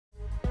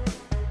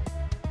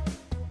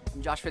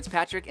I'm Josh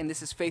Fitzpatrick, and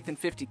this is Faith in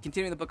 50.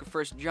 Continuing the book of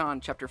 1 John,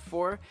 chapter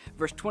 4,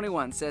 verse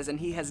 21 says, "And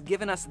he has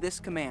given us this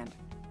command: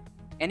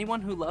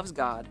 anyone who loves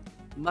God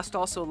must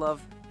also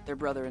love their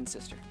brother and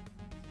sister."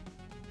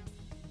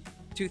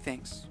 Two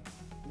things.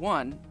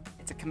 One,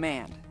 it's a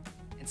command.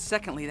 And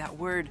secondly, that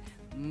word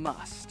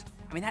must.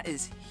 I mean, that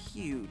is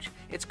huge.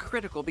 It's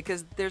critical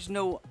because there's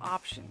no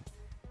option.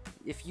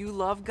 If you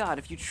love God,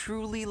 if you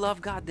truly love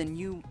God, then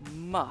you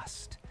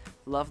must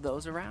love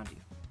those around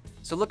you.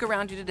 So look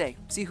around you today.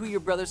 See who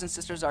your brothers and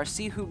sisters are.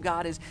 See who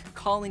God is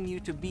calling you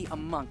to be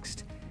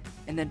amongst.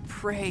 And then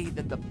pray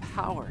that the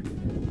power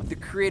of the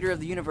Creator of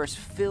the universe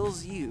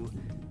fills you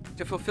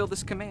to fulfill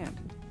this command.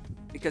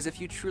 Because if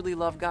you truly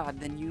love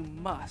God, then you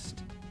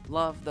must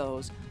love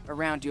those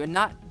around you. And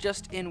not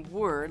just in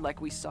word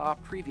like we saw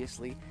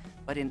previously,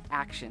 but in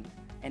action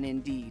and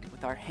in deed,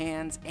 with our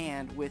hands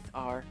and with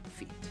our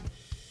feet.